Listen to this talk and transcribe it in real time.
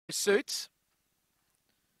suits.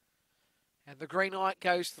 And the green light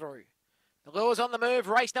goes through. The lure's on the move.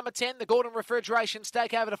 Race number 10, the Gordon Refrigeration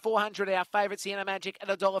Stake over to 400. Our favourite, Sienna Magic, at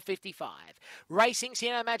 $1.55. Racing,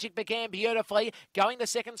 Sienna Magic began beautifully. Going to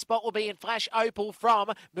second spot will be in Flash Opal from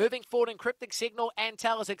moving forward in Cryptic Signal and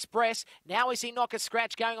Talos Express. Now we see Knocker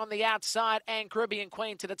Scratch going on the outside and Caribbean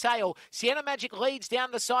Queen to the tail. Sienna Magic leads down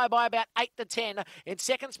the side by about 8 to 10. In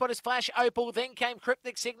second spot is Flash Opal. Then came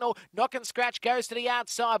Cryptic Signal. Knock and Scratch goes to the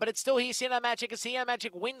outside, but it's still here, Sienna Magic, as Sienna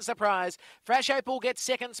Magic wins the prize. Flash Opal gets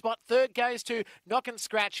second spot. Third goes to Knock and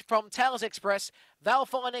Scratch from Tails Express. They'll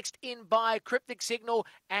follow next in by Cryptic Signal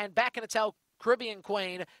and back in a tail Caribbean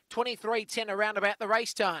Queen. 23.10 around about the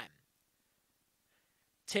race time.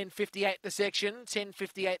 10.58 the section.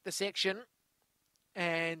 10.58 the section.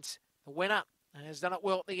 And the winner has done it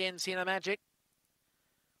well at the end, Sienna Magic.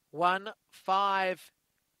 1, 5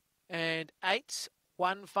 and 8.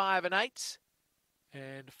 1, 5 and 8.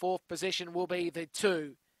 And fourth position will be the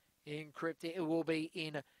 2 in Cryptic. It will be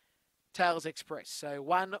in Tails Express. So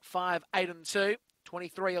 1, 5, 8 and 2.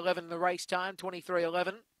 23.11 the race time.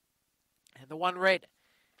 23.11. And the 1 red,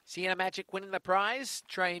 Sienna Magic, winning the prize.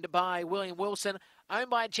 Trained by William Wilson. Owned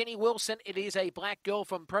by Jenny Wilson. It is a black girl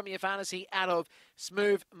from Premier Fantasy out of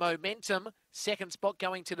Smooth Momentum. Second spot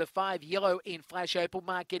going to the 5 yellow in Flash Opal.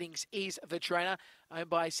 Mark Giddings is the trainer. Owned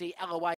by C. Alloway.